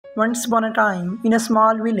Once upon a time, in a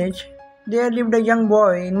small village, there lived a young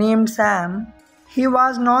boy named Sam. He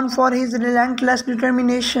was known for his relentless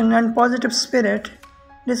determination and positive spirit.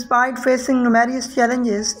 Despite facing numerous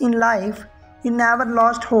challenges in life, he never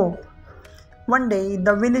lost hope. One day,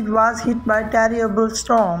 the village was hit by a terrible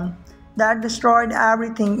storm that destroyed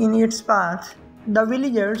everything in its path. The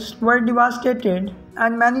villagers were devastated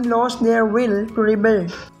and many lost their will to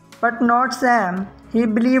rebuild. But not Sam. He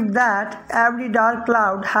believed that every dark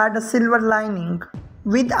cloud had a silver lining.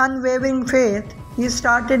 With unwavering faith, he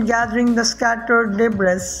started gathering the scattered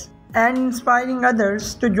debris and inspiring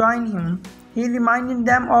others to join him. He reminded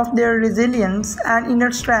them of their resilience and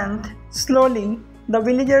inner strength. Slowly, the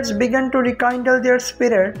villagers began to rekindle their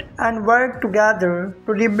spirit and work together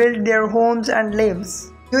to rebuild their homes and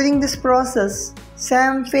lives. During this process,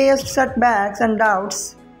 Sam faced setbacks and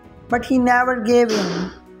doubts, but he never gave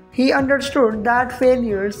in. He understood that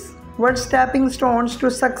failures were stepping stones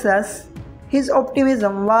to success. His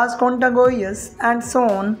optimism was contagious, and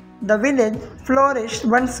soon the village flourished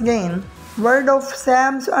once again. Word of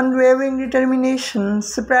Sam's unwavering determination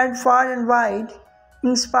spread far and wide,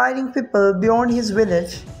 inspiring people beyond his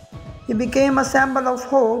village. He became a symbol of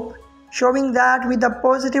hope, showing that with a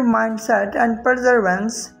positive mindset and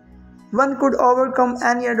perseverance, one could overcome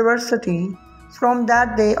any adversity. From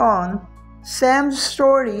that day on, Sam's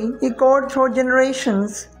story echoed through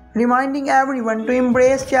generations, reminding everyone to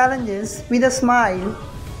embrace challenges with a smile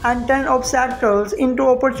and turn obstacles into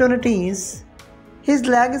opportunities. His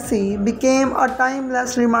legacy became a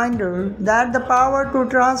timeless reminder that the power to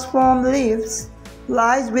transform lives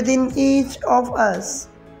lies within each of us.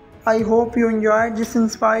 I hope you enjoyed this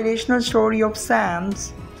inspirational story of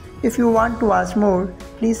Sam's. If you want to watch more,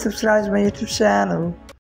 please subscribe my YouTube channel.